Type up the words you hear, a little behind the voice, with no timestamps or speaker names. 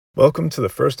Welcome to the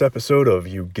first episode of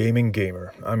You Gaming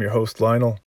Gamer. I'm your host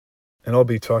Lionel, and I'll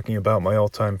be talking about my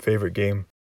all-time favorite game,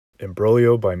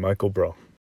 Imbroglio by Brough.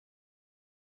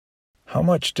 How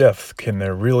much depth can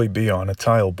there really be on a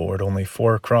tile board only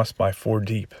 4 across by 4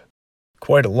 deep?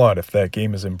 Quite a lot if that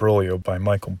game is Imbroglio by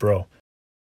Brough.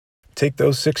 Take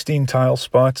those 16 tile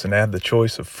spots and add the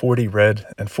choice of 40 red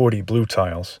and 40 blue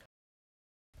tiles.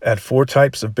 Add 4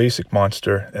 types of basic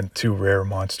monster and 2 rare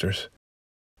monsters.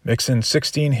 Mix in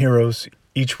 16 heroes,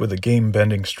 each with a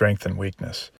game-bending strength and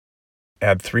weakness.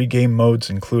 Add 3 game modes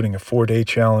including a 4-day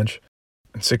challenge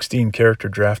and 16 character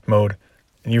draft mode,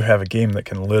 and you have a game that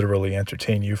can literally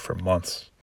entertain you for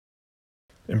months.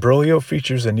 Imbroglio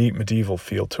features a neat medieval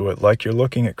feel to it, like you're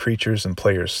looking at creatures and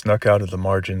players snuck out of the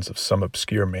margins of some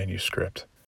obscure manuscript.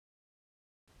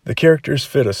 The characters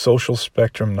fit a social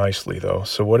spectrum nicely though,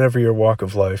 so whatever your walk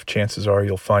of life, chances are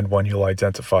you'll find one you'll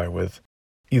identify with,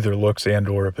 either looks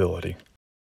and/or ability.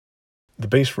 The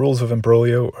base rules of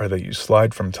Imbroglio are that you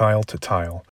slide from tile to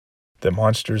tile, that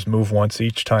monsters move once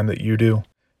each time that you do,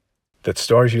 that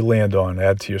stars you land on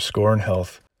add to your score and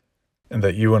health, and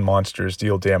that you and monsters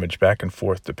deal damage back and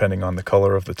forth depending on the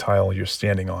color of the tile you're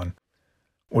standing on,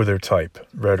 or their type,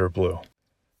 red or blue.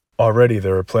 Already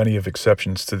there are plenty of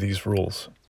exceptions to these rules.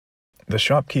 The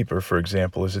shopkeeper, for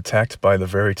example, is attacked by the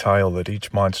very tile that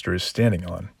each monster is standing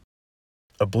on.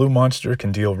 A blue monster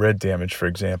can deal red damage, for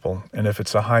example, and if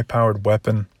it's a high-powered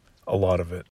weapon, a lot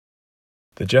of it.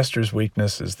 The Jester's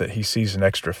weakness is that he sees an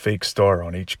extra fake star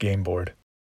on each game board.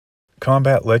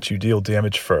 Combat lets you deal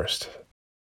damage first.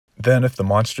 Then, if the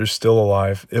monster's still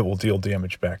alive, it will deal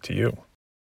damage back to you.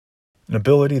 An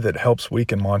ability that helps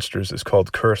weaken monsters is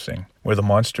called cursing, where the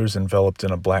monster is enveloped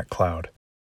in a black cloud.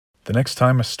 The next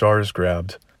time a star is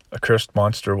grabbed, a cursed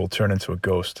monster will turn into a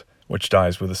ghost, which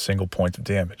dies with a single point of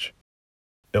damage.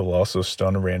 It will also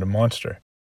stun a random monster.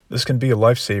 This can be a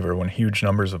lifesaver when huge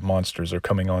numbers of monsters are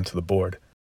coming onto the board.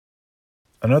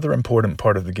 Another important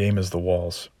part of the game is the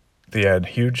walls. They add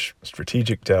huge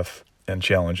strategic depth and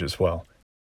challenge as well.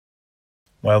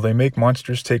 While they make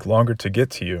monsters take longer to get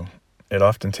to you, it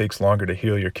often takes longer to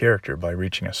heal your character by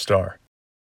reaching a star.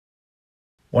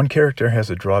 One character has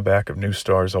a drawback of new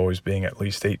stars always being at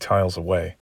least 8 tiles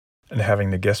away, and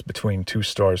having to guess between 2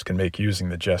 stars can make using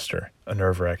the Jester a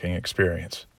nerve-wracking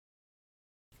experience.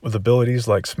 With abilities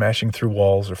like smashing through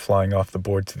walls or flying off the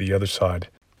board to the other side,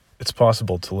 it's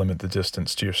possible to limit the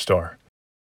distance to your star.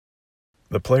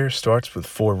 The player starts with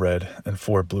 4 red and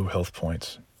 4 blue health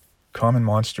points. Common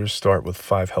monsters start with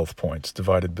 5 health points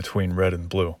divided between red and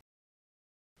blue.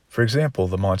 For example,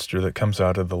 the monster that comes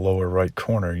out of the lower right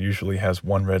corner usually has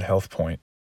 1 red health point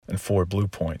and 4 blue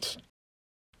points.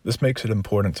 This makes it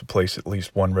important to place at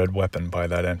least 1 red weapon by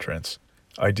that entrance,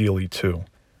 ideally 2,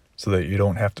 so that you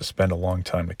don't have to spend a long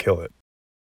time to kill it.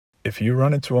 If you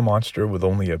run into a monster with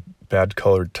only a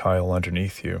bad-colored tile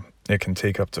underneath you, it can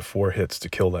take up to 4 hits to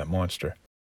kill that monster.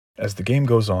 As the game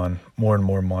goes on, more and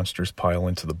more monsters pile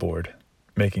into the board,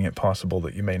 making it possible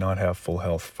that you may not have full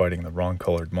health fighting the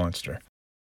wrong-colored monster.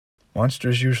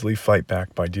 Monsters usually fight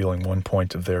back by dealing 1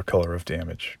 point of their color of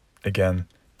damage. Again,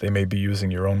 they may be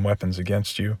using your own weapons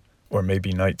against you, or it may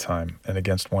be nighttime, and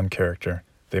against one character,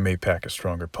 they may pack a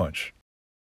stronger punch.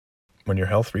 When your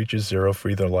health reaches 0 for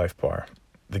either life bar,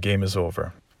 the game is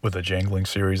over, with a jangling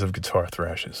series of guitar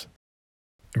thrashes.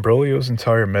 Imbroglio's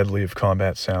entire medley of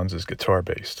combat sounds is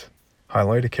guitar-based.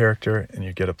 Highlight a character, and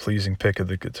you get a pleasing pick of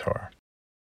the guitar.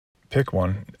 Pick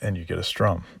one, and you get a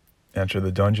strum. Enter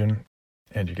the dungeon,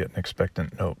 and you get an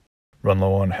expectant note. Run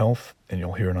low on health, and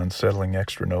you'll hear an unsettling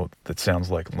extra note that sounds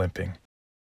like limping.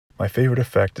 My favorite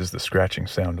effect is the scratching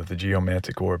sound of the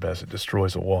geomantic orb as it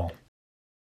destroys a wall.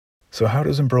 So how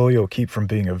does Imbroglio keep from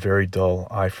being a very dull,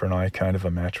 eye-for-an-eye kind of a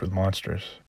match with monsters?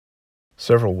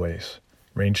 Several ways.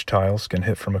 Ranged tiles can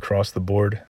hit from across the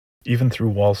board, even through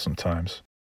walls sometimes,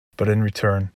 but in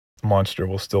return, a monster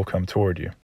will still come toward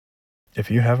you.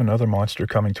 If you have another monster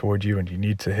coming toward you and you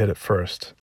need to hit it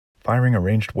first, firing a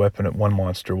ranged weapon at one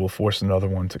monster will force another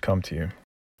one to come to you.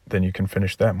 Then you can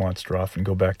finish that monster off and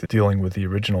go back to dealing with the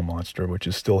original monster which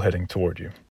is still heading toward you.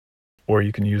 Or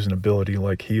you can use an ability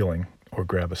like healing or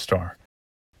grab a star.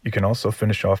 You can also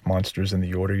finish off monsters in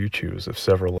the order you choose if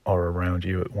several are around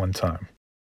you at one time.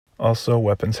 Also,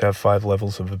 weapons have 5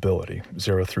 levels of ability,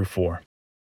 0 through 4.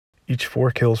 Each 4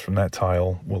 kills from that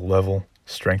tile will level,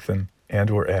 strengthen,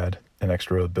 and/or add an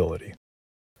extra ability.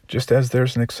 Just as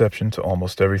there's an exception to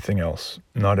almost everything else,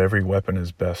 not every weapon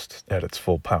is best at its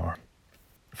full power.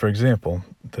 For example,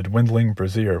 the dwindling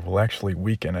brazier will actually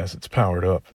weaken as it's powered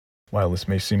up. While this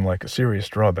may seem like a serious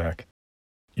drawback,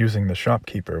 using the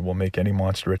shopkeeper will make any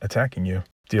monster attacking you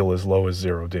deal as low as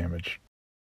 0 damage.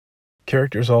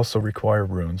 Characters also require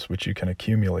runes, which you can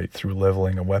accumulate through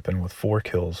leveling a weapon with 4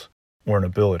 kills, or an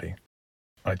ability.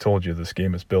 I told you this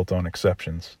game is built on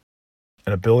exceptions.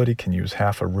 An ability can use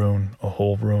half a rune, a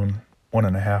whole rune,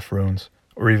 1.5 runes,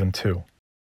 or even 2.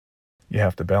 You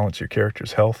have to balance your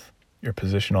character's health, your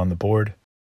position on the board,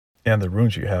 and the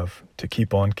runes you have to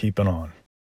keep on keeping on.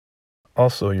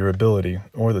 Also, your ability,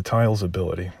 or the tile's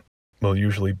ability, will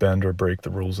usually bend or break the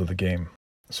rules of the game.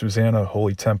 Susanna,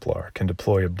 Holy Templar, can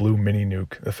deploy a blue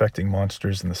mini-nuke affecting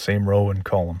monsters in the same row and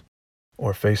column,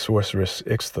 or Fey Sorceress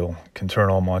Ixthel can turn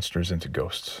all monsters into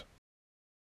ghosts.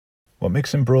 What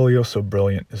makes Imbroglio so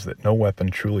brilliant is that no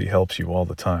weapon truly helps you all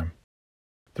the time.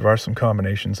 There are some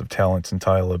combinations of talents and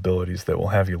tile abilities that will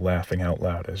have you laughing out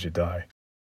loud as you die.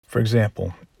 For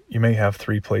example, you may have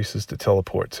 3 places to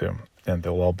teleport to, and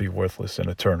they'll all be worthless in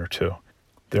a turn or 2.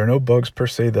 There are no bugs per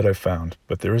se that I've found,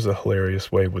 but there is a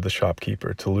hilarious way with the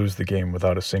shopkeeper to lose the game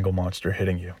without a single monster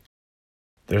hitting you.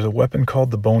 There's a weapon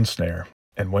called the Bone Snare,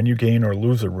 and when you gain or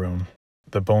lose a rune,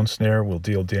 the Bone Snare will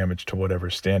deal damage to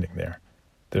whatever's standing there.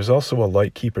 There's also a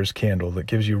Light Keeper's Candle that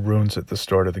gives you runes at the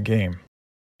start of the game.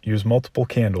 Use multiple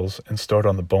candles and start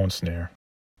on the Bone Snare,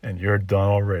 and you're done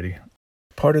already.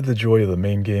 Part of the joy of the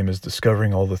main game is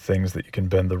discovering all the things that you can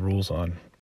bend the rules on.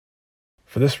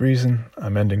 For this reason,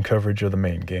 I'm ending coverage of the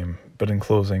main game, but in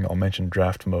closing I'll mention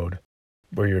Draft Mode,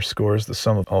 where your score is the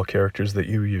sum of all characters that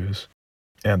you use,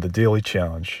 and the Daily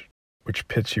Challenge, which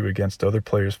pits you against other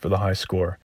players for the high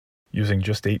score, using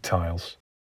just 8 tiles,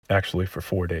 actually for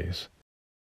 4 days.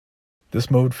 This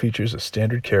mode features a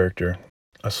standard character,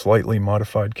 a slightly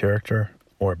modified character,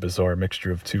 or a bizarre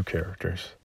mixture of 2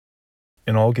 characters.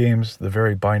 In all games, the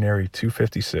very binary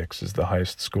 256 is the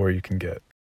highest score you can get.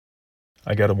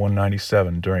 I got a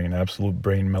 197 during an absolute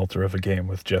brain melter of a game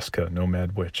with Jessica,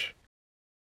 Nomad Witch.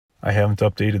 I haven't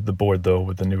updated the board though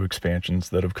with the new expansions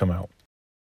that have come out.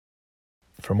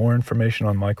 For more information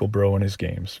on Michael Brough and his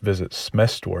games, visit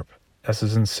Smestorp, S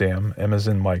as in Sam, M as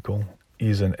in Michael, E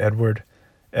as in Edward,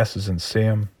 S as in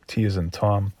Sam, T as in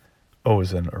Tom, O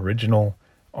as in Original,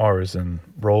 R as in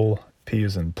Roll, P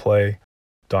as in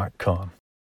Play.com.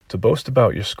 To boast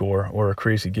about your score or a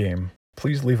crazy game,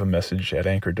 please leave a message at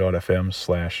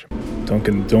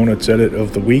anchor.fm/Dunkin' Donuts Edit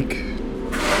of the Week.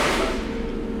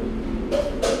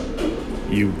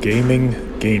 You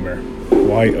Gaming Gamer.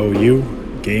 YOU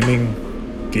Gaming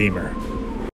Gamer.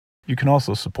 You can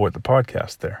also support the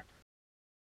podcast there.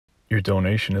 Your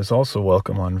donation is also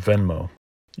welcome on Venmo.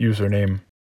 Username,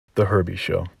 The Herbie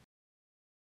Show.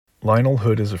 Lionel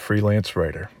Hood is a freelance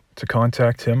writer. To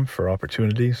contact him for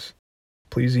opportunities,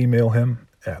 please email him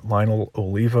at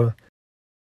lioneloliva,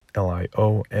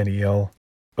 LIONELOLIVA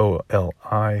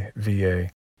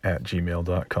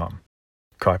 @gmail.com.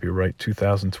 Copyright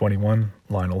 2021,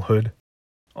 Lionel Hood.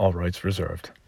 All rights reserved.